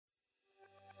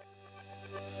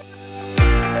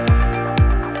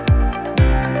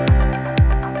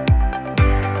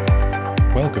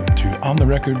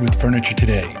Record with Furniture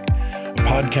Today, a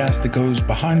podcast that goes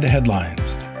behind the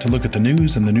headlines to look at the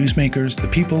news and the newsmakers, the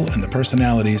people and the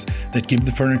personalities that give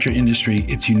the furniture industry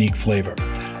its unique flavor.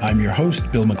 I'm your host,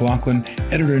 Bill McLaughlin,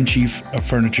 Editor-in-Chief of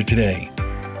Furniture Today.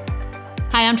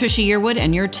 Hi, I'm Tricia Yearwood,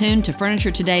 and you're tuned to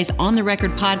Furniture Today's On the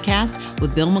Record podcast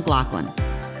with Bill McLaughlin.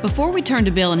 Before we turn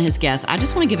to Bill and his guests, I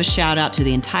just want to give a shout out to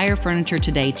the entire Furniture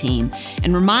Today team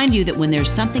and remind you that when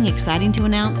there's something exciting to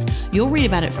announce, you'll read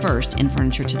about it first in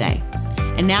Furniture Today.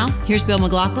 And now, here's Bill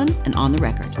McLaughlin and On the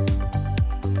Record.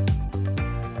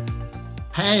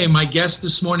 Hey, my guest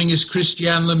this morning is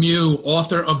Christiane Lemieux,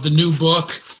 author of the new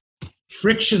book,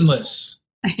 Frictionless.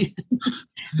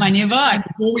 My new book.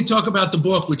 Before we talk about the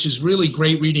book, which is really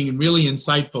great reading and really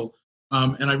insightful,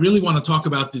 and I really want to talk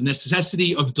about the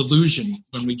necessity of delusion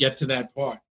when we get to that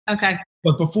part. Okay.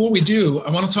 But before we do,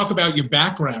 I want to talk about your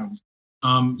background.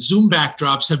 Zoom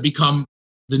backdrops have become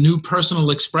the new personal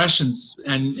expressions,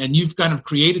 and you've kind of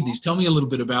created these. Tell me a little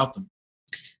bit about them.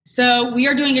 So we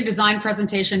are doing a design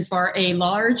presentation for a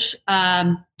large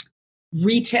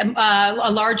retail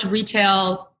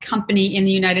company in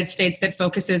the United States that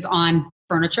focuses on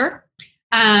furniture.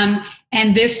 And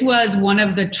this was one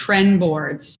of the trend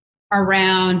boards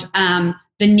around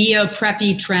the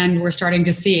neo-preppy trend we're starting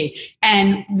to see.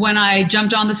 And when I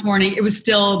jumped on this morning, it was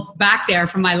still back there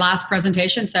from my last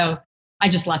presentation. So I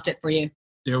just left it for you.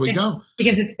 There we go.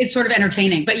 Because it's sort of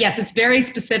entertaining. But yes, it's very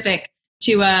specific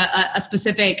to a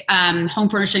specific home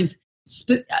furnishings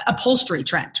upholstery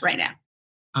trend right now.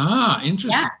 Ah,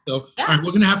 interesting. Yeah. So, all right, we're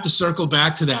going to have to circle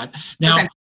back to that. Now, okay.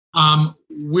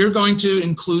 We're going to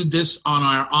include this on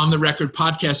our On the Record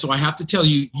podcast. So I have to tell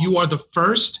you, you are the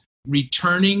first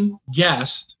returning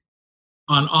guest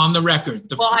on the Record.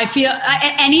 I feel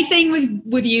anything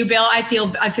with you, Bill. I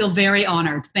feel very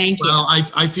honored. Thank you. Well,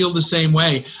 I feel the same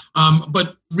way.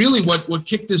 But really, what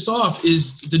kicked this off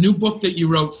is the new book that you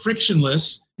wrote,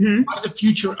 Frictionless. Mm-hmm. Why the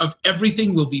future of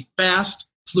everything will be fast,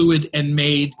 fluid, and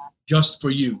made just for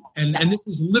you. And this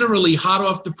is literally hot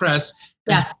off the press.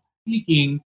 Yes.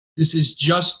 Speaking, this is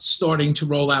just starting to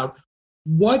roll out.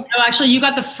 What? No, actually, you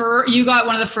got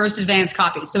one of the first advance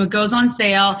copies. So it goes on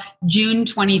sale June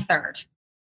 23rd.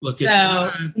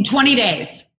 In 20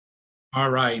 days.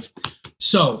 All right.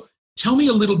 So tell me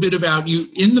a little bit about you.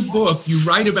 In the book, you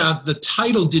write about the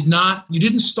title you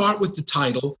didn't start with the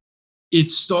title.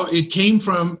 It came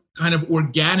from kind of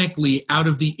organically out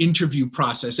of the interview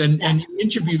process. And you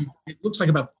interviewed, it looks like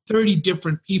about 30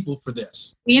 different people for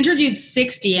this. We interviewed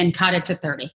 60 and cut it to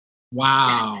 30.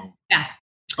 Wow. Yeah.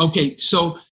 Okay.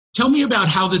 So tell me about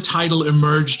how the title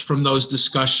emerged from those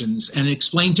discussions and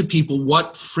explain to people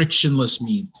what frictionless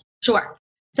means. Sure.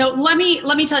 So let me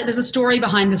tell you, there's a story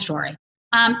behind the story.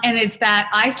 And it's that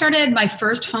I started my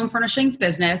first home furnishings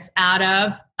business out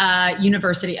of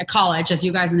university, a college, as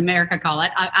you guys in America call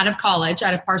it, out of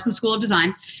Parsons School of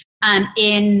Design,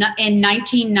 in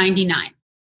 1999.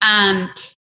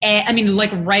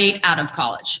 Right out of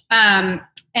college.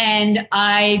 And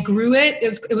I grew it.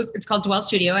 It's called Dwell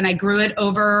Studio, and I grew it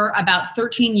over about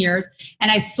 13 years. And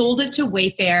I sold it to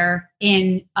Wayfair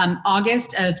in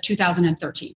August of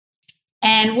 2013.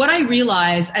 And what I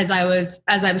realized as I was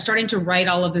starting to write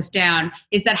all of this down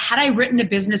is that had I written a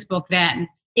business book then,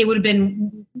 it would have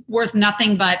been worth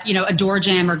nothing but, a door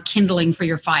jamb or kindling for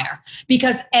your fire,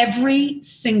 because every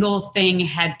single thing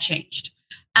had changed.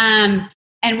 And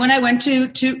when I went to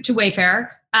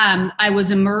Wayfair, I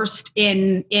was immersed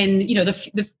in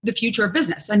the future of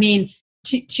business. I mean,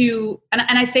 and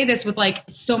I say this with like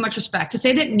so much respect. To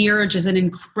say that Neeraj is an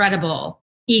incredible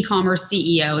e-commerce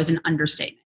CEO is an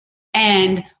understatement.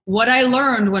 And what I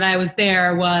learned when I was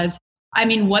there was,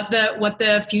 what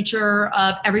the future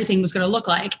of everything was going to look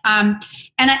like. And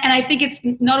I think it's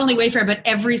not only Wayfair, but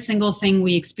every single thing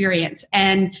we experience.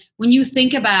 And when you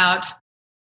think about,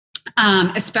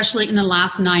 especially in the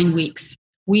last 9 weeks,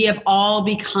 we have all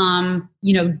become,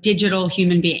 digital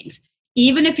human beings.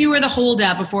 Even if you were the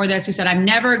holdout before this who said, I'm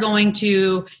never going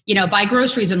to, buy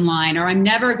groceries online, or I'm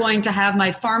never going to have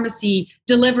my pharmacy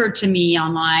delivered to me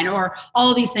online, or all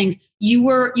of these things, you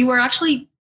were actually,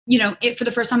 for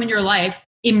the first time in your life,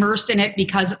 immersed in it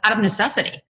because out of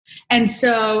necessity. And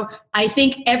so I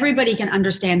think everybody can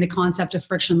understand the concept of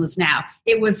frictionless now.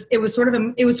 It was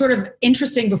sort of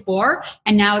interesting before,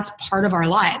 and now it's part of our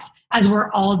lives as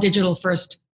we're all digital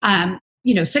first,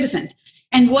 citizens.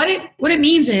 And what it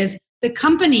means is the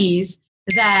companies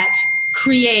that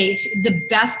create the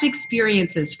best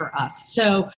experiences for us.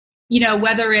 So,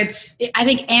 whether it's, I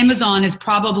think Amazon is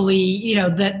probably,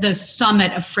 the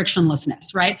summit of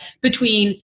frictionlessness, right?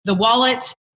 Between the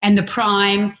wallet and the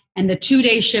Prime and the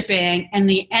 2-day shipping and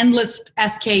the endless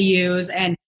SKUs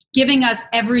and giving us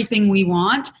everything we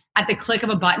want at the click of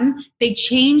a button, they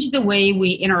change the way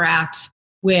we interact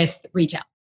with retail.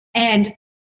 And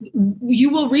you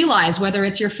will realize whether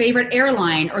it's your favorite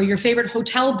airline or your favorite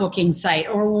hotel booking site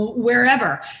or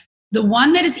wherever, the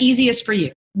one that is easiest for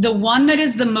you, the one that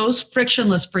is the most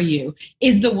frictionless for you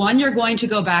is the one you're going to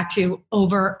go back to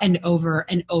over and over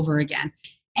and over again.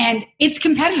 And its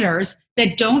competitors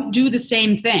that don't do the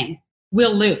same thing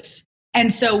will lose.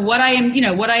 And so what I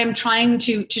am trying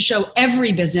to show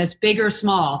every business, big or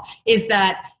small, is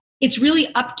that it's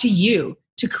really up to you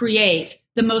to create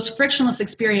the most frictionless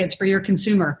experience for your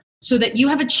consumer so that you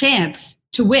have a chance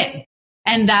to win.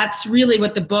 And that's really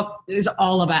what the book is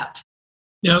all about.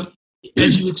 Now,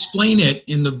 as you explain it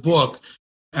in the book,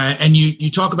 and you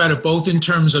talk about it both in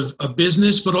terms of a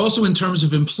business, but also in terms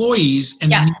of employees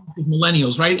and the needs of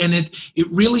millennials, right? And it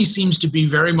really seems to be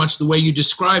very much the way you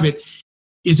describe it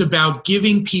is about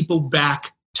giving people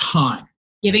back time.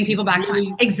 Giving people back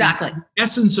time. Exactly. The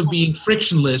essence of being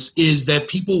frictionless is that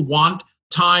people want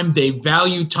time. They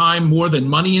value time more than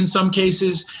money in some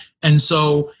cases. And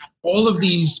so all of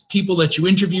these people that you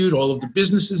interviewed, all of the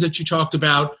businesses that you talked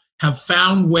about have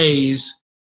found ways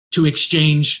to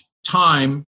exchange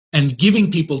time and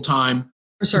giving people time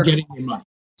for getting their money.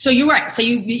 So you're right. So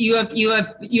you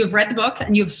have read the book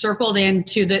and you've circled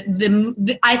into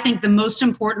the I think the most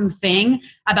important thing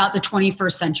about the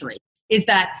 21st century is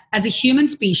that as a human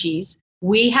species,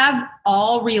 we have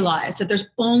all realized that there's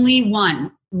only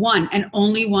one and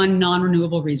only one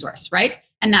non-renewable resource, right?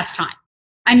 And that's time.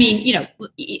 I mean,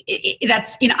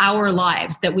 that's in our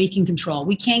lives that we can control.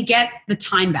 We can't get the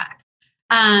time back.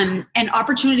 And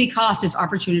opportunity cost is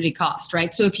opportunity cost,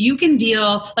 right? So if you can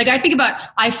deal, like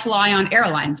I fly on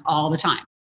airlines all the time.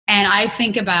 And I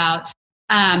think about,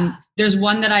 there's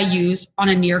one that I use on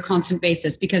a near constant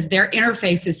basis because their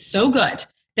interface is so good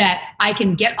that I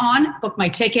can get on, book my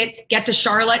ticket, get to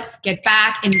Charlotte, get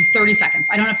back in 30 seconds.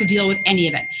 I don't have to deal with any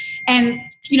of it. And,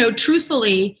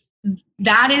 truthfully,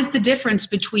 that is the difference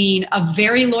between a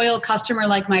very loyal customer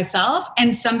like myself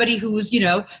and somebody who's,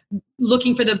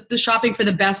 looking for the shopping for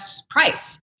the best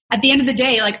price. At the end of the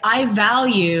day, like I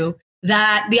value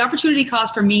that the opportunity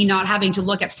cost for me not having to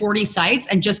look at 40 sites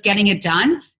and just getting it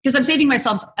done because I'm saving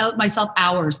myself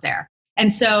hours there.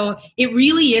 And so it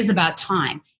really is about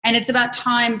time. And it's about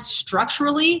time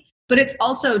structurally, but it's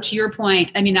also, to your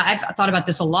point, I mean, I've thought about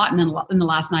this a lot in the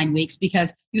last 9 weeks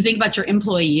because you think about your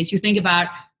employees, you think about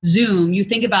Zoom, you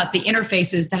think about the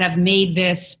interfaces that have made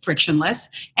this frictionless.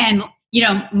 And,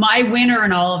 my winner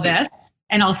in all of this,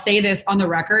 and I'll say this on the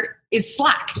record, is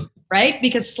Slack, right?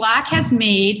 Because Slack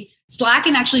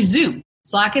and actually Zoom,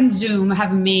 Slack and Zoom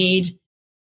have made,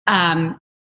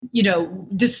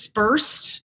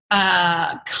 dispersed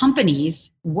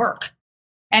companies work.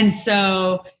 And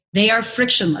so they are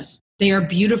frictionless. They are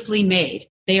beautifully made.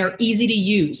 They are easy to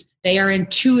use. They are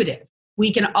intuitive.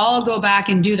 We can all go back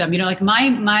and do them. Like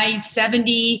my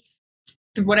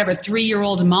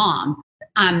 3-year-old mom,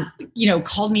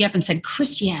 called me up and said,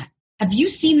 Christiane, have you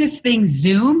seen this thing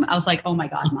Zoom? I was like, oh my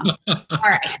God, Mom. All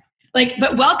right.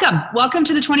 But welcome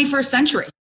to the 21st century.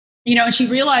 And she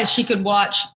realized she could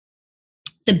watch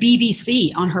the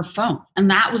BBC on her phone.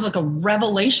 And that was like a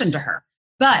revelation to her.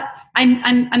 But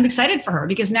I'm excited for her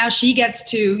because now she gets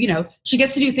to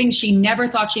do things she never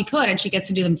thought she could, and she gets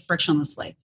to do them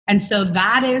frictionlessly. And so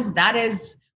that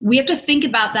is we have to think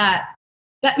about that.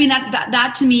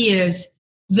 That to me is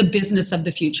the business of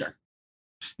the future.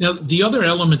 Now, the other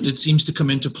element that seems to come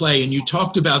into play, and you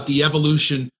talked about the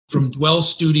evolution from Dwell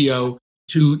Studio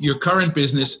to your current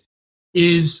business,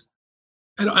 is,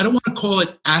 I don't want to call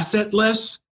it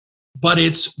assetless, but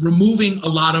it's removing a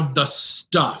lot of the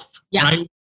stuff, yes. Right?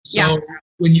 So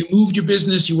when you moved your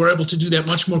business, you were able to do that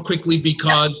much more quickly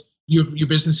because your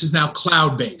business is now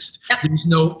cloud-based. Yep. There's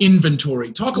no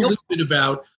inventory. Talk a little bit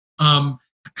about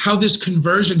how this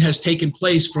conversion has taken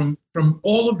place from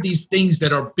all of these things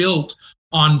that are built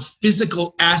on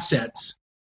physical assets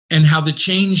and how the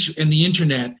change in the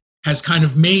internet has kind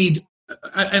of made,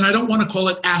 and I don't want to call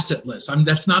it assetless.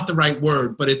 That's not the right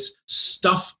word, but it's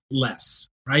stuffless,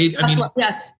 right?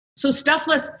 Yes. So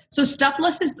stuffless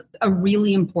is a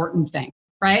really important thing,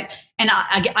 right? And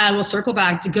I will circle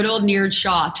back to good old Neeraj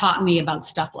Shah taught me about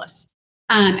stuffless.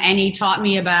 And he taught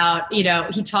me about,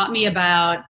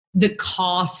 the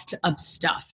cost of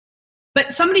stuff.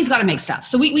 But somebody's got to make stuff.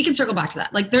 So we can circle back to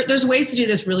that. Like there's ways to do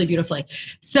this really beautifully.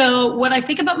 So when I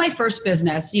think about my first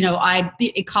business,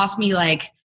 it cost me like,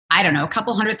 I don't know, a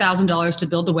couple $100,000 to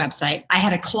build the website. I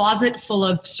had a closet full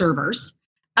of servers.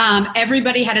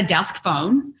 Everybody had a desk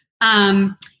phone.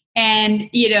 And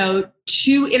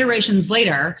 2 iterations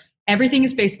later, Everything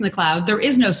is based in the cloud. There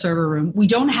is no server room. We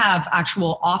don't have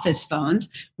actual office phones.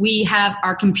 We have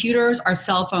our computers, our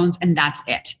cell phones, and that's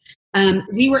it.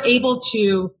 We were able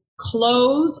to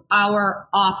close our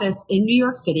office in New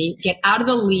York City, get out of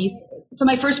the lease. So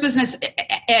my first business,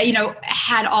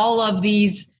 had all of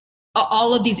these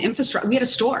infrastructure. We had a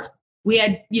store. We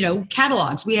had,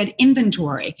 catalogs. We had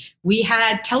inventory. We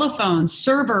had telephones,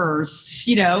 servers,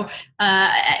 and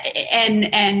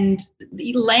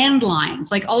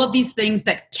landlines, like all of these things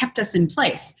that kept us in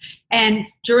place. And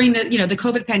during the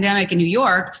COVID pandemic in New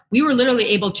York, we were literally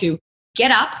able to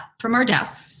get up from our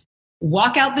desks,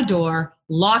 walk out the door,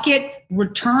 lock it,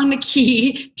 return the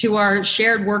key to our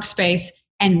shared workspace,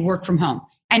 and work from home.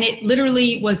 And it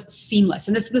literally was seamless.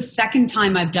 And this is the second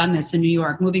time I've done this in New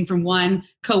York, moving from one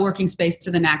co-working space to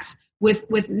the next with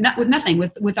nothing,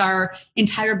 with our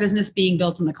entire business being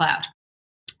built in the cloud.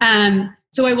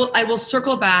 So I will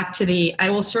circle back to the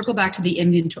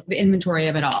inventory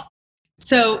of it all.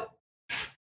 So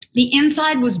the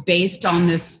inside was based on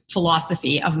this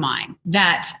philosophy of mine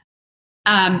that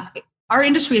our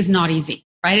industry is not easy.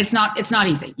 Right? It's not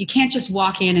easy. You can't just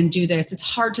walk in and do this. It's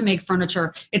hard to make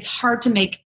furniture. It's hard to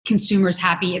make consumers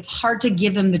happy. It's hard to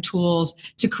give them the tools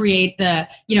to create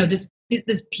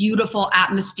this beautiful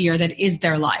atmosphere that is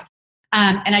their life.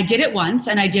 And I did it once,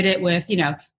 and I did it with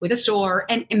a store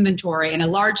and inventory and a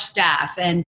large staff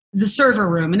and the server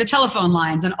room and the telephone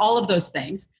lines and all of those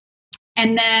things.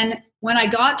 And then when I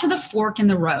got to the fork in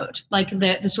the road, like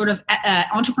the sort of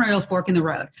entrepreneurial fork in the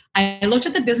road, I looked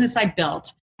at the business I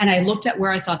built. And I looked at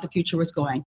where I thought the future was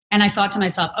going. And I thought to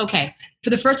myself, okay, for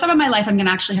the first time in my life, I'm going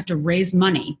to actually have to raise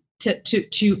money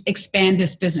to expand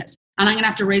this business. And I'm going to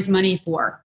have to raise money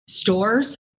for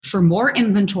stores, for more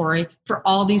inventory, for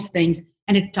all these things.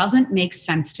 And it doesn't make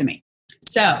sense to me.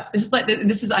 So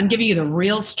I'm giving you the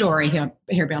real story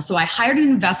here, Bill. So I hired an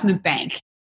investment bank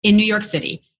in New York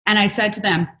City. And I said to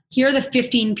them, here are the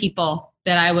 15 people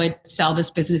that I would sell this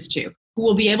business to, who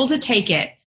will be able to take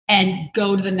it and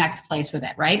go to the next place with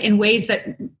it, right? In ways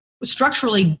that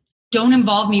structurally don't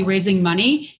involve me raising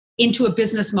money into a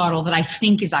business model that I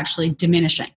think is actually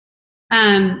diminishing.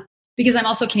 Because I'm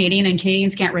also Canadian, and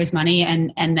Canadians can't raise money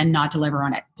and then not deliver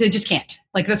on it. They just can't.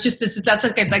 Like that's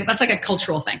like a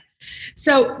cultural thing.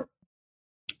 So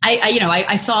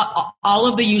I saw all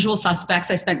of the usual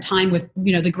suspects. I spent time with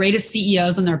the greatest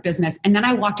CEOs in their business, and then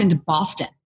I walked into Boston,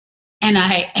 and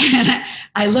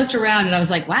I looked around and I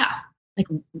was like, wow. Like,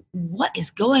 what is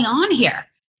going on here?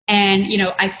 And,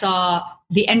 I saw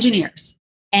the engineers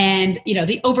and,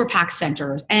 the overpack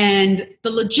centers and the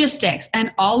logistics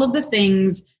and all of the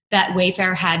things that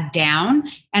Wayfair had down.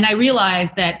 And I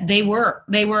realized that they were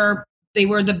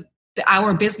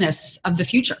our business of the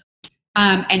future.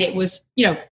 And it was,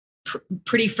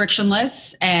 pretty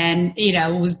frictionless, and,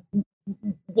 it was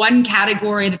one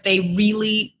category that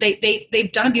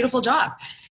they've done a beautiful job.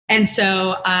 And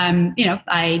so,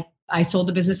 I sold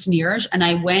the business to Neeraj, and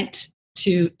I went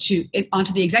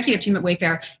onto the executive team at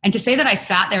Wayfair. And to say that I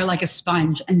sat there like a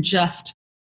sponge and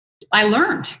I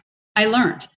learned.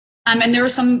 And there are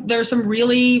some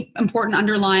really important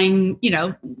underlying,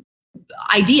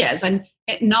 ideas, and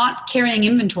not carrying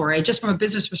inventory just from a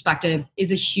business perspective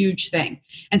is a huge thing.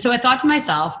 And so I thought to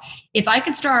myself, if I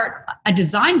could start a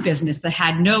design business that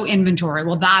had no inventory,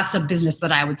 well, that's a business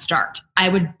that I would start. I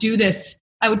would do this.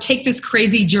 I would take this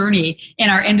crazy journey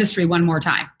in our industry one more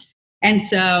time. And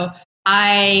so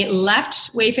I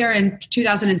left Wayfair in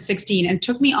 2016, and it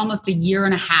took me almost a year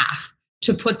and a half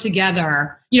to put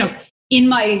together, in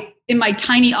my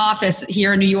tiny office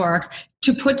here in New York,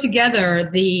 to put together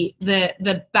the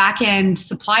back end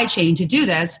supply chain to do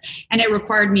this. And it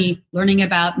required me learning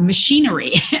about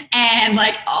machinery and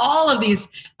like all of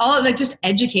just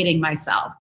educating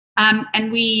myself.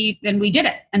 And we did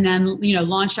it, and then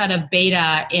launched out of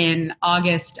beta in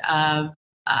August of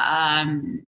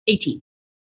 18.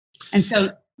 And so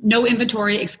no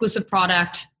inventory, exclusive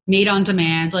product, made on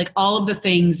demand, like all of the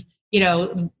things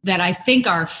that I think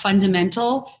are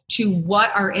fundamental to what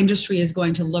our industry is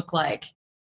going to look like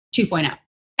 2.0.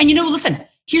 And listen,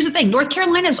 here's the thing: North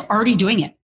Carolina is already doing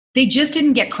it. They just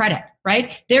didn't get credit,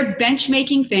 right? They're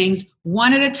benchmarking things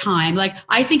one at a time. Like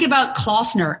I think about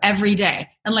Klausner every day,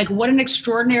 and like what an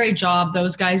extraordinary job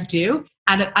those guys do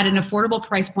at an affordable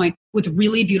price point with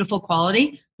really beautiful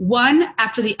quality, one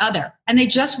after the other. And they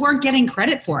just weren't getting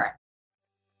credit for it.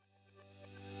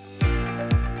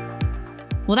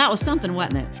 Well, that was something,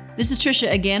 wasn't it? This is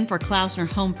Trisha again for Klausner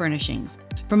Home Furnishings.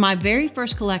 From my very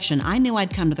first collection, I knew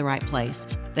I'd come to the right place,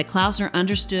 that Klausner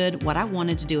understood what I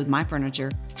wanted to do with my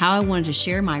furniture, how I wanted to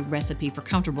share my recipe for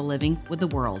comfortable living with the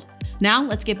world. Now,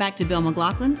 let's get back to Bill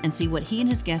McLaughlin and see what he and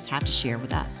his guests have to share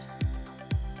with us.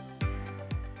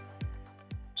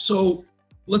 So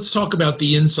let's talk about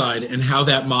the inside and how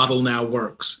that model now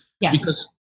works. Yes.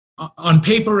 Because on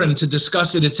paper and to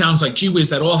discuss it, it sounds like, gee whiz,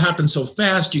 that all happens so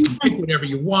fast. You can pick whatever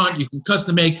you want, you can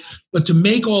custom make, but to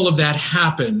make all of that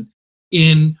happen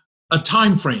in a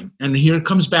time frame, and here it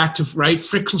comes back to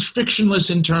frictionless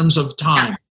in terms of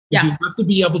time. Yes. You have to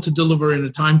be able to deliver in a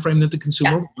time frame that the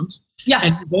consumer wants. Yes.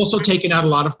 And you've also taken out a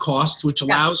lot of costs, which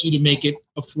allows you to make it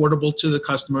affordable to the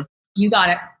customer. You got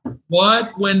it.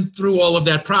 What went through all of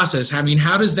that process? I mean,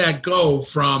 how does that go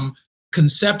from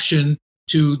conception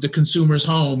to the consumer's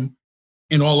home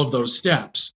in all of those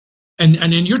steps? And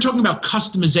then you're talking about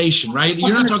customization, right?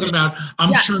 You're not talking about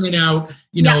I'm churning out,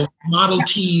 Model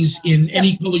Ts in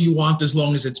any color you want as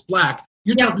long as it's black.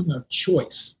 You're talking about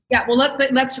choice. Yeah, well,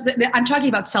 I'm talking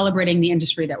about celebrating the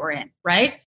industry that we're in,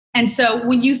 right? And so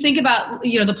when you think about,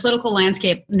 the political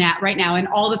landscape right now and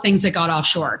all the things that got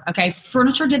offshore, okay,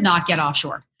 furniture did not get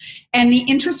offshore. And the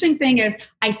interesting thing is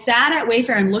I sat at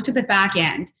Wayfair and looked at the back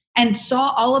end and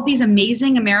saw all of these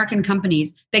amazing American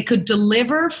companies that could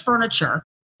deliver furniture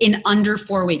in under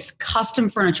 4 weeks, custom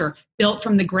furniture built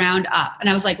from the ground up. And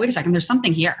I was like, wait a second, there's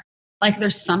something here.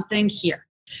 There's something here.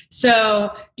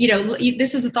 So,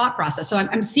 this is the thought process. So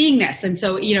I'm seeing this. And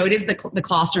so, it is the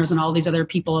Klostners and all these other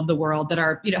people of the world that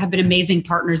are, have been amazing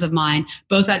partners of mine,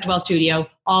 both at Dwell Studio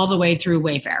all the way through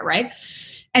Wayfair, right?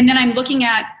 And then I'm looking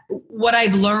at what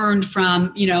I've learned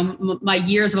from, my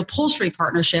years of upholstery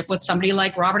partnership with somebody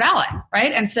like Robert Allen,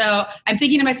 right? And so I'm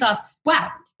thinking to myself, wow,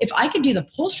 if I could do the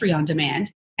upholstery on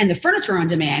demand and the furniture on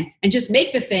demand and just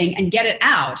make the thing and get it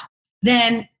out,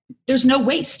 then there's no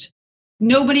waste.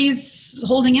 Nobody's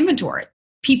holding inventory.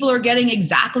 People are getting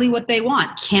exactly what they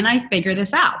want. Can I figure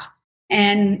this out?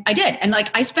 And I did. And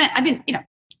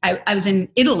I was in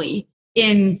Italy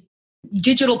in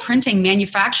digital printing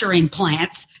manufacturing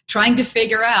plants trying to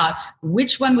figure out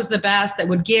which one was the best that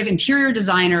would give interior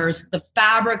designers the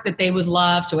fabric that they would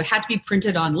love. So it had to be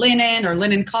printed on linen or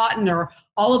linen cotton or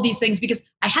all of these things because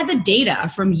I had the data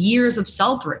from years of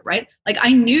sell-through, right?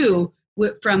 I knew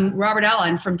from Robert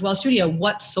Allen from Dwell Studio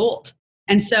what sold.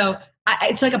 And so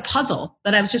it's like a puzzle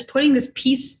that I was just putting these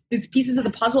pieces of the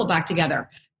puzzle back together.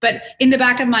 But in the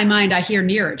back of my mind, I hear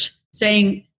Neeraj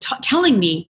saying, telling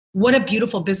me what a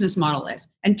beautiful business model is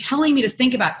and telling me to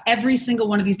think about every single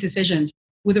one of these decisions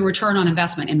with a return on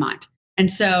investment in mind.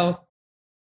 And so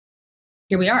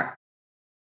here we are.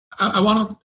 I want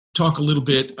to talk a little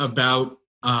bit about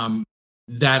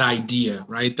that idea,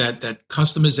 right? That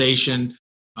customization,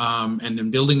 and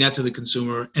then building that to the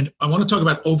consumer. And I want to talk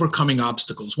about overcoming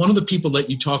obstacles. One of the people that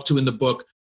you talked to in the book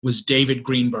was David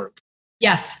Greenberg.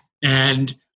 Yes.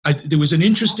 And there was an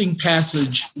interesting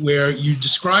passage where you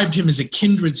described him as a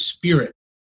kindred spirit.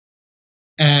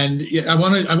 And I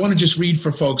want to just read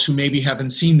for folks who maybe haven't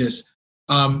seen this.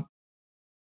 He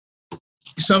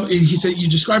said, you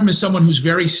describe him as someone who's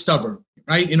very stubborn,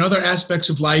 right? In other aspects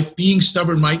of life, being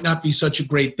stubborn might not be such a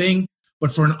great thing.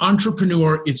 But for an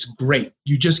entrepreneur, it's great.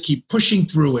 You just keep pushing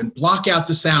through and block out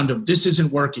the sound of this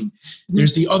isn't working. Mm-hmm.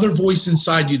 There's the other voice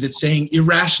inside you that's saying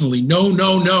irrationally, no,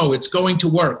 it's going to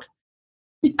work.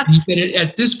 Yes. And he said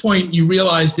at this point, you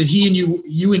realized that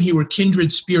you and he were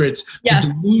kindred spirits. Yes.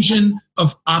 The delusion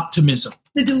of optimism.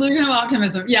 The delusion of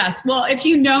optimism. Yes. Well, if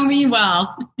you know me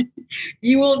well,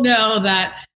 you will know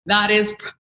that is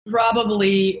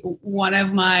probably one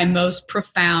of my most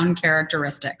profound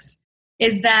characteristics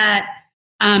is that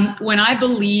when I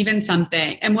believe in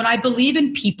something and when I believe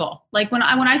in people, like when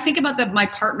I think about my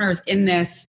partners in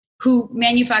this who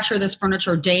manufacture this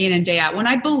furniture day in and day out, when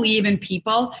I believe in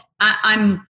people,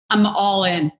 I'm all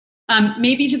in.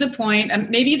 Maybe to the point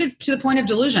of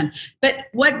delusion. But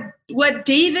what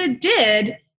David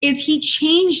did is he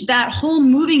changed that whole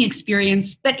moving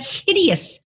experience, that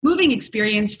hideous moving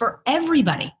experience for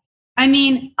everybody. I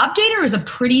mean, Updater is a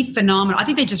pretty phenomenal. I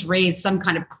think they just raised some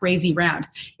kind of crazy round.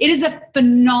 It is a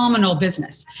phenomenal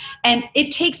business. And it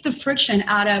takes the friction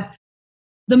out of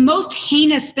the most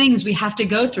heinous things we have to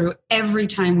go through every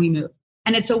time we move.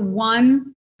 And it's a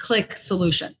one-click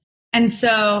solution. And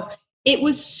so it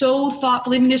was so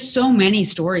thoughtful. I mean, there's so many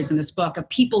stories in this book of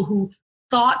people who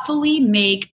thoughtfully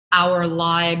make our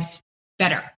lives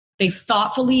better. They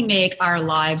thoughtfully make our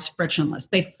lives frictionless.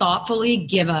 They thoughtfully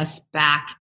give us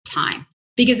back time.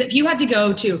 Because if you had to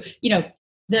go to,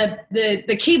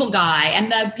 the cable guy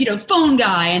and the, phone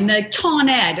guy and the Con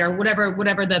Ed or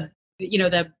whatever the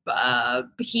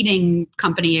heating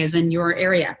company is in your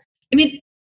area. I mean,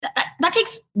 that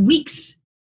takes weeks,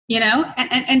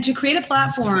 and to create a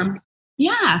platform,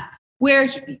 where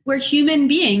human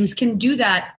beings can do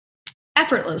that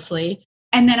effortlessly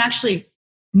and then actually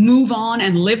move on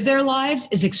and live their lives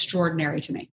is extraordinary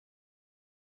to me.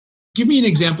 Give me an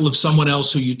example of someone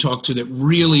else who you talk to that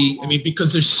really, I mean,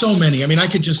 because there's so many. I mean, I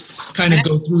could just kind of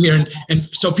go through here. And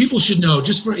so people should know,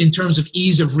 just for in terms of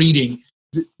ease of reading,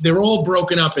 they're all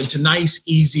broken up into nice,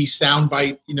 easy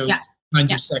soundbite,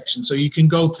 kinds of sections. So you can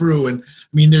go through and,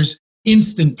 I mean, there's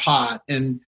Instant Pot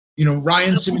and,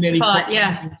 Ryan Simonetti,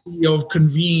 CEO of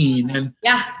Convene. And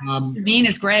Convene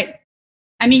is great.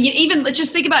 I mean, even let's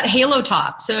just think about Halo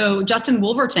Top. So Justin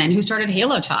Wolverton, who started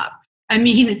Halo Top. I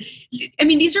mean,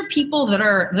 these are people that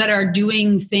are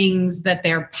doing things that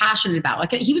they're passionate about.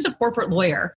 Like, he was a corporate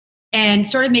lawyer and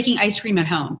started making ice cream at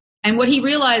home. And what he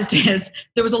realized is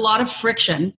there was a lot of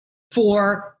friction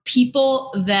for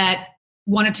people that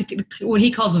wanted to, what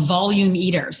he calls volume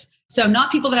eaters. So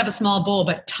not people that have a small bowl,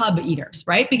 but tub eaters,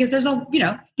 right? Because there's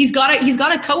he's got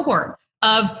a cohort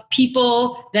of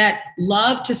people that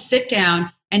love to sit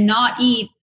down and not eat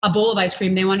a bowl of ice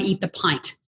cream. They want to eat the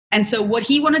pint. And so what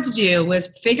he wanted to do was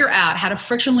figure out how to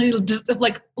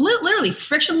literally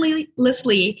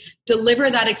frictionlessly deliver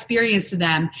that experience to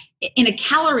them in a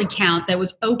calorie count that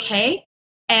was okay.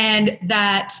 And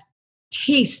that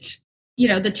taste,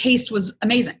 the taste was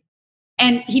amazing.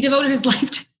 And he devoted his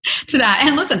life to that.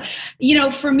 And listen,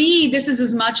 for me, this is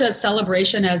as much a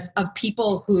celebration of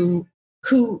people who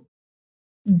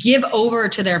give over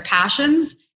to their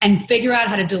passions and figure out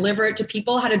how to deliver it to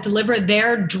people, how to deliver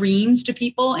their dreams to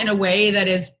people in a way that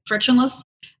is frictionless,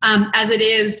 as it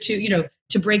is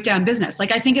to break down business.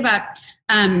 Like, I think about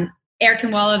Eric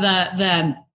Kinwala,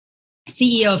 the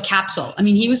CEO of Capsule. I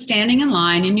mean, he was standing in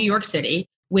line in New York City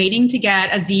waiting to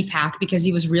get a Z-Pack because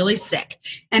he was really sick.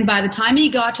 And by the time he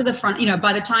got to the front,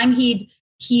 by the time he'd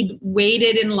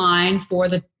waited in line for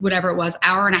the, whatever it was,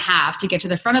 hour and a half to get to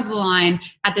the front of the line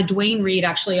at the Duane Reade,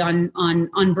 actually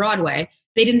on Broadway,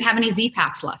 they didn't have any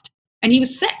Z-Packs left. And he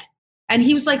was sick. And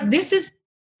he was like, this is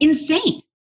insane.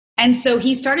 And so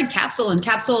he started Capsule, and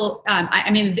Capsule,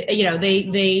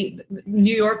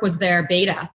 New York was their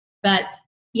beta, but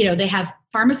they have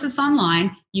pharmacists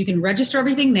online. You can register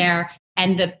everything there,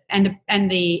 and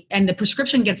the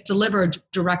prescription gets delivered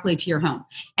directly to your home.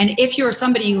 And if you're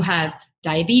somebody who has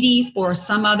diabetes or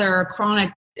some other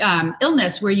chronic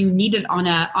illness where you need it on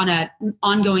an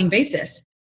ongoing basis,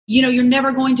 you're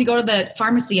never going to go to the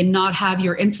pharmacy and not have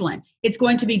your insulin. It's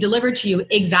going to be delivered to you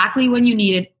exactly when you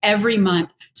need it every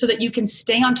month so that you can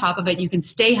stay on top of it. You can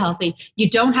stay healthy. You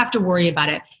don't have to worry about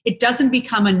it. It doesn't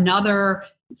become another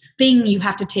thing you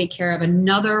have to take care of,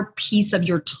 another piece of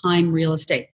your time real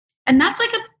estate. And that's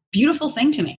like a beautiful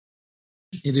thing to me.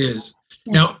 It is.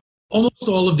 Now, almost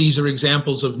all of these are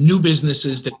examples of new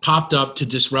businesses that popped up to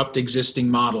disrupt existing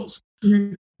models.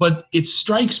 Mm-hmm. But it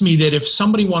strikes me that if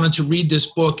somebody wanted to read this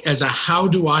book as a how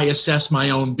do I assess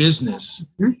my own business,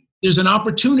 there's an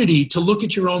opportunity to look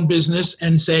at your own business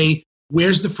and say,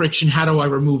 where's the friction? How do I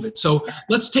remove it? So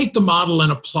let's take the model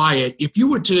and apply it. If you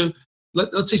were to,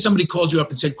 let's say somebody called you up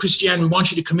and said, Christiane, we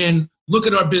want you to come in, look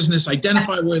at our business,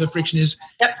 identify where the friction is.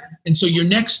 Yep. And so your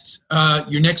next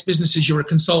business is you're a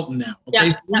consultant now. Okay,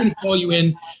 yep. So we're going to call you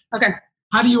in. Okay.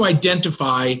 How do you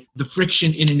identify the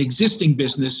friction in an existing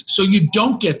business so you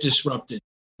don't get disrupted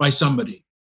by somebody?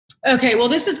 Okay, well,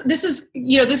 this is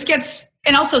this gets,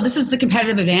 and also this is the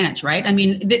competitive advantage, right? I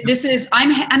mean, this is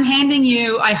I'm handing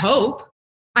you. I hope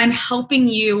I'm helping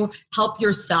you help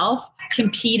yourself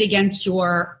compete against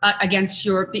your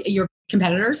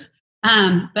competitors.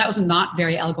 That was not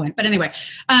very eloquent, but anyway,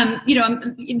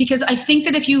 because I think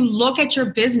that if you look at your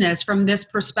business from this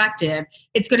perspective,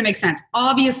 it's going to make sense.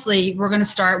 Obviously, we're going to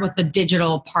start with the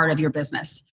digital part of your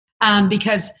business,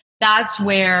 because that's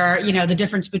where, the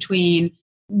difference between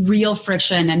real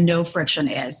friction and no friction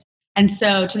is. And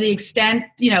so to the extent,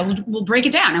 we'll break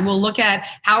it down and we'll look at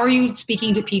how are you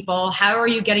speaking to people? How are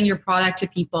you getting your product to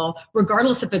people,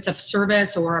 regardless if it's a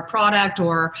service or a product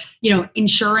or,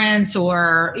 insurance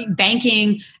or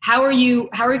banking? How are you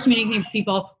communicating with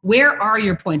people? Where are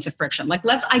your points of friction? Like,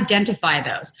 let's identify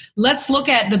those. Let's look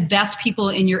at the best people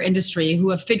in your industry who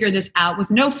have figured this out with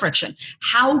no friction.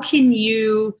 How can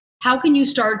you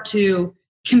start to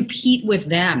compete with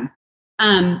them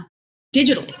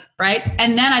digitally? Right.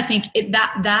 And then I think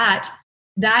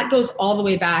that goes all the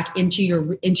way back into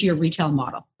your retail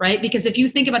model, right? Because if you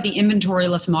think about the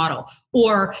inventoryless model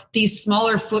or these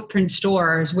smaller footprint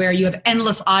stores where you have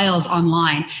endless aisles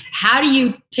online, how do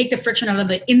you take the friction out of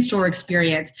the in-store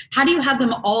experience? How do you have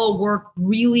them all work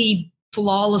really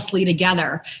flawlessly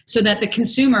together so that the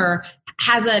consumer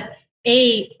has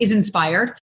is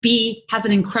inspired, B, has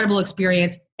an incredible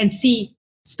experience, and C,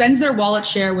 spends their wallet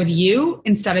share with you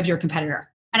instead of your competitor?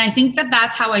 And I think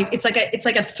that's how it's like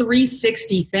a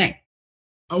 360 thing.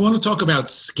 I want to talk about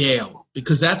scale,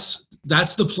 because that's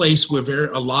that's the place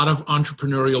where a lot of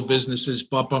entrepreneurial businesses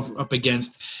bump up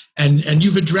against. And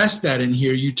you've addressed that in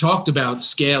here. You talked about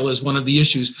scale as one of the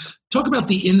issues. Talk about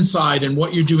the inside and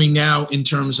what you're doing now in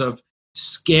terms of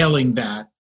scaling that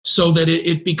so that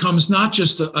it becomes not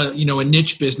just a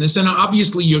niche business. And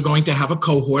obviously you're going to have a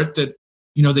cohort that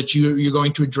you're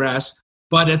going to address.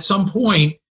 But at some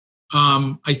point,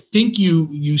 I think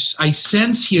I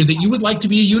sense here that you would like to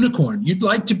be a unicorn. You'd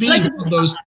like to be one of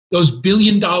those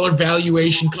billion-dollar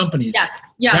valuation companies.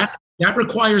 Yes. That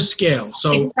requires scale.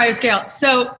 So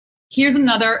here's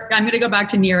another. I'm going to go back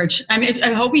to Neeraj. I mean,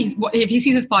 I hope if he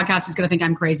sees this podcast, he's going to think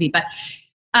I'm crazy. But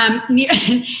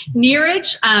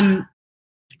Neeraj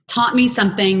taught me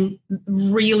something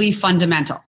really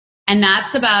fundamental, and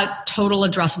that's about total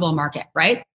addressable market,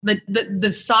 right?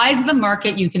 The size of the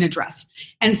market you can address.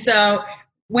 And so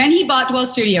when he bought Dwell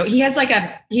Studio, he's like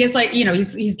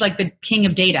the king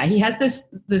of data. He has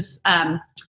this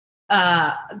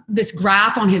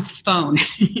graph on his phone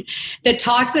that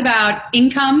talks about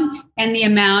income and the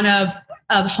amount of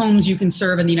homes you can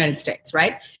serve in the United States,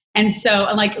 right? And so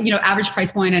average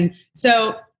price point. And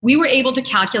so we were able to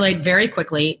calculate very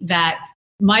quickly that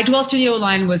my Dwell Studio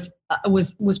line was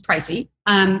pricey.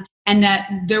 And that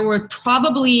there were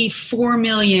probably 4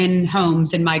 million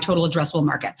homes in my total addressable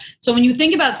market. So when you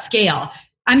think about scale,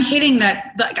 I'm hitting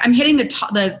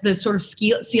the sort of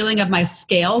ceiling of my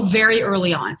scale very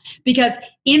early on, because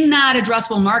in that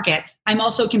addressable market, I'm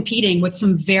also competing with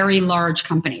some very large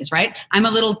companies, right? I'm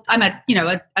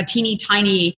a teeny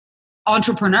tiny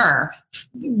entrepreneur,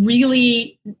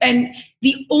 really. And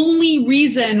the only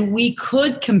reason we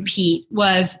could compete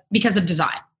was because of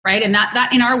design. Right. And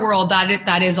that in our world,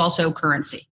 that is also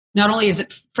currency. Not only is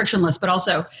it frictionless, but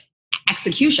also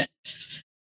execution.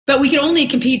 But we can only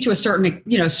compete to a certain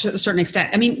extent.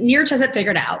 I mean, Neeraj has it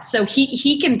figured out. So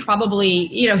he can probably,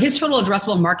 his total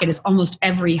addressable market is almost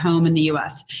every home in the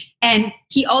US. And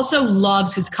he also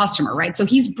loves his customer, right? So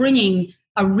he's bringing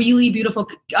a really beautiful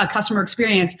customer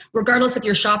experience, regardless if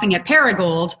you're shopping at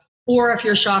Paragold or if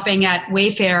you're shopping at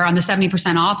Wayfair on the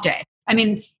 70% off day. I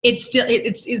mean, it's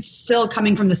still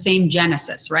coming from the same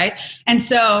genesis, right? And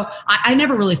so I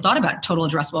never really thought about total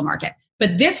addressable market,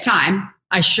 but this time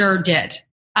I sure did.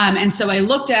 And so I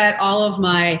looked at all of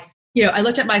my, I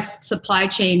looked at my supply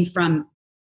chain from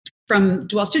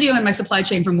Dwell Studio and my supply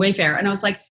chain from Wayfair, and I was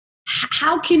like,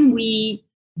 how can we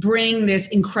bring this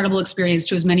incredible experience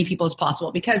to as many people as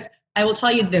possible? Because I will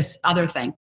tell you this other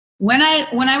thing. When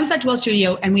I was at Dwell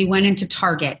Studio and we went into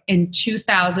Target in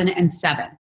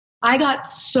 2007, I got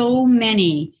so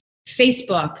many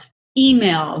Facebook,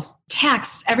 emails,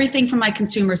 texts, everything from my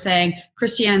consumers saying,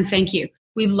 Christiane, thank you.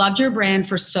 We've loved your brand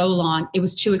for so long. It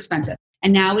was too expensive.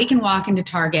 And now we can walk into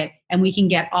Target and we can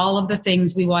get all of the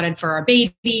things we wanted for our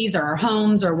babies or our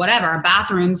homes or whatever, our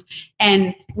bathrooms.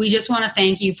 And we just want to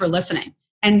thank you for listening.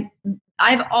 And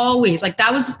I've always,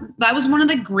 that was one of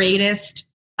the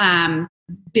greatest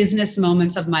business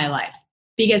moments of my life.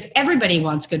 Because everybody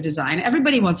wants good design.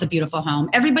 Everybody wants a beautiful home.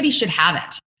 Everybody should have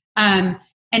it. And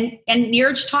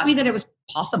Neeraj taught me that it was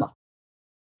possible.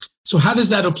 So how does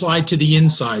that apply to the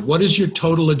inside? What is your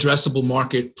total addressable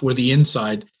market for the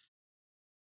inside?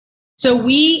 So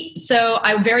we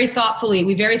very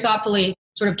thoughtfully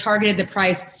sort of targeted the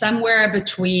price somewhere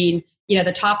between,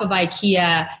 the top of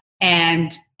IKEA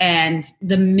and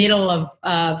the middle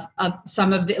of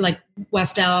some of the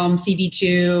West Elm,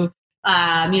 CV2.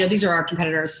 These are our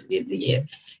competitors.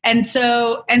 And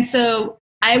so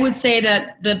I would say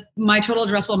that my total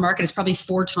addressable market is probably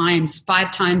 5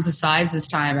 times the size this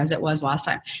time as it was last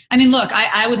time. I mean, look,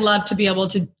 I would love to be able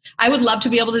to do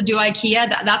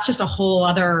IKEA. That's just a whole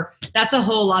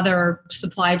other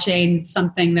supply chain,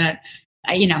 something that,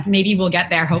 maybe we'll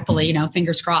get there, hopefully,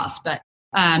 fingers crossed. But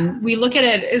we look at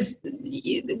it as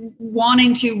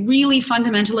wanting to really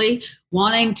fundamentally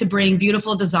bring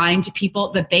beautiful design to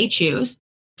people that they choose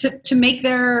to make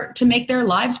their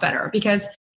lives better, because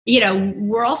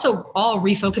we're also all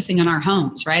refocusing on our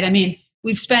homes, right? I mean,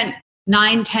 we've spent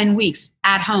 9-10 weeks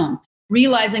at home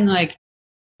realizing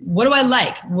what do I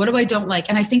like, what do I don't like,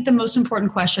 and I think the most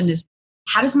important question is,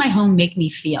 how does my home make me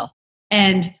feel?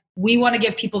 And we want to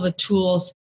give people the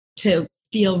tools to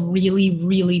feel really,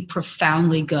 really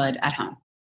profoundly good at home.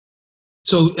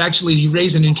 So actually, you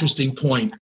raise an interesting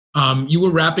point. You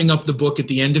were wrapping up the book at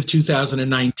the end of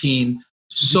 2019.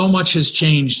 So much has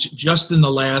changed just in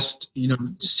the last,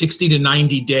 60 to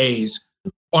 90 days.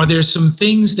 Are there some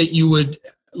things that you would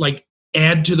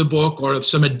add to the book, or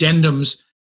some addendums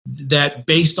that,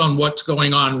 based on what's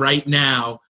going on right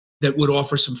now, that would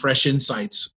offer some fresh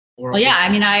insights? Well, yeah. I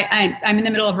mean, I'm in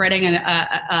the middle of writing an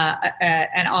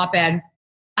op-ed.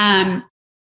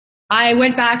 I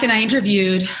went back and I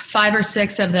interviewed 5 or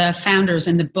 6 of the founders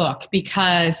in the book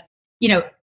because,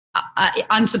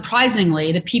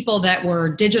 unsurprisingly, the people that were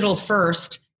digital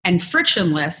first and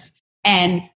frictionless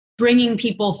and bringing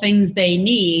people things they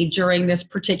need during this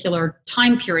particular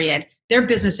time period, their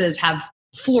businesses have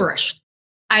flourished.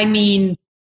 I mean,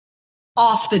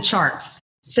 off the charts.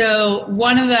 So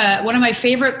one of my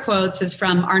favorite quotes is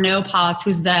from Arnaud Pas,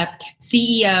 who's the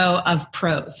CEO of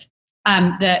Prose,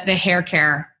 the hair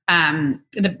care,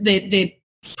 the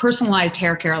personalized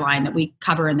hair care line that we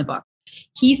cover in the book.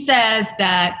 He says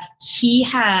that he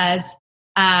has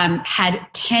had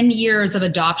 10 years of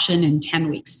adoption in 10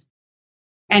 weeks.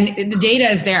 And the data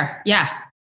is there. Yeah,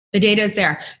 the data is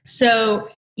there.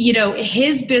 So,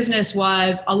 his business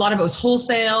was, a lot of it was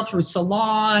wholesale through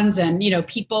salons and,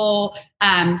 people,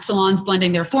 salons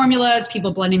blending their formulas,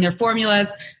 people blending their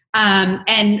formulas.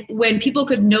 And when people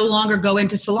could no longer go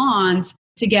into salons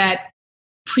to get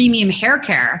premium hair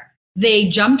care, they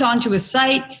jumped onto his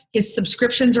site. His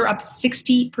subscriptions are up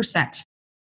 60%.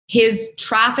 His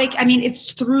traffic,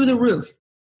 it's through the roof.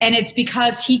 And it's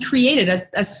because he created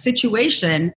a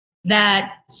situation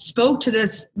that spoke to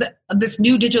this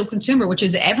new digital consumer, which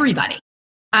is everybody.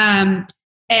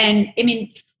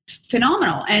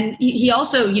 Phenomenal. And he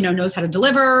also, knows how to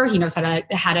deliver. He knows how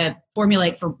to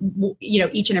formulate for,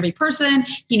 each and every person.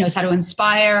 He knows how to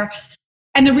inspire.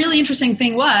 And the really interesting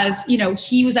thing was,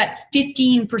 he was at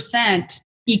 15%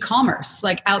 e-commerce,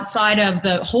 like outside of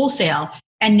the wholesale.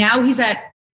 And now he's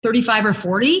at 35 or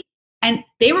 40. And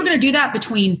they were going to do that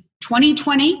between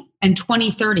 2020 and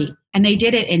 2030. And they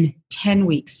did it in 10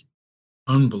 weeks.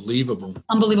 Unbelievable.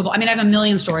 I have a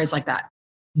million stories like that.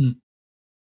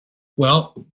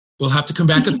 Well, we'll have to come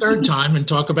back a third time and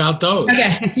talk about those.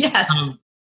 Okay. Yes.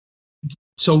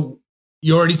 So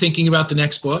you're already thinking about the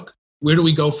next book? Where do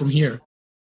we go from here?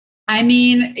 I'm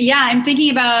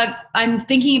thinking about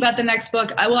the next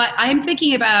book. I'm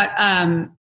thinking about,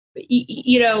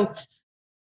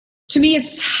 to me,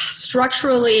 it's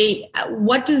structurally,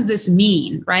 what does this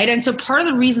mean, right? And so part of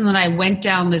the reason that I went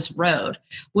down this road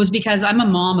was because I'm a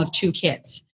mom of 2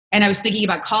 kids. And I was thinking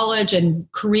about college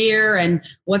and career and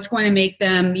what's going to make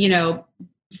them,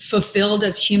 fulfilled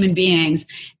as human beings.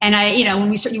 And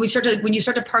when you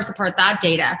start to parse apart that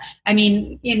data,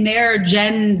 in their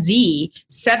Gen Z,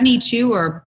 72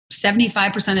 or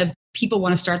 75% of people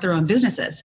want to start their own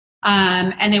businesses.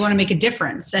 And they want to make a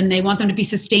difference, and they want them to be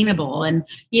sustainable, and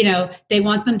they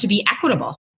want them to be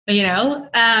equitable.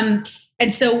 And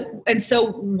so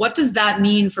what does that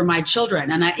mean for my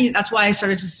children? And that's why I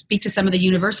started to speak to some of the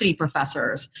university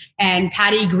professors and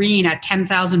Patty Green at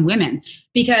 10,000 Women,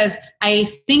 because I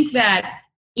think that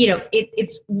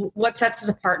it's what sets us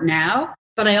apart now,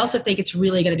 but I also think it's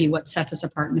really going to be what sets us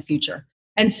apart in the future.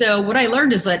 And so what I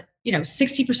learned is that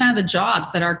 60% of the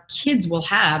jobs that our kids will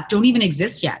have don't even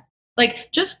exist yet.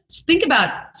 Like, just think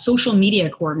about social media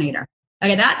coordinator.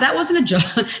 Okay, that wasn't a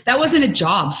job. That wasn't a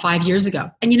job 5 years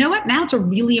ago. And you know what? Now it's a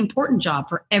really important job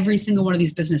for every single one of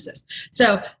these businesses.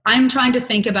 So I'm trying to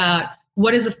think about,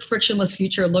 what does a frictionless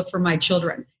future look for my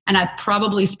children? And I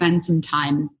probably spend some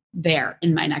time there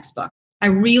in my next book. I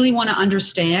really want to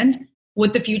understand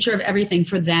what the future of everything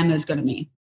for them is going to mean.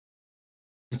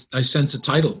 I sense a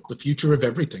title, The Future of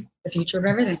Everything. The Future of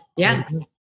Everything. Yeah.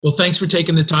 Well, thanks for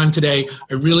taking the time today.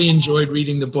 I really enjoyed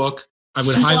reading the book. I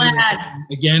would highly recommend,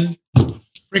 again,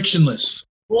 frictionless.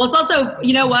 Well, it's also,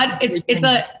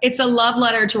 it's a love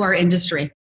letter to our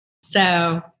industry.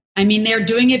 So, they're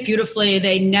doing it beautifully.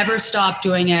 They never stop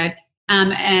doing it.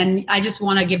 And I just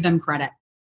want to give them credit.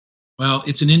 Well,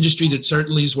 it's an industry that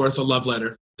certainly is worth a love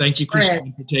letter. Thank you,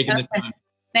 Christine, for taking the time.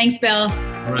 Thanks, Bill.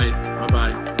 All right.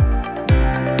 Bye-bye.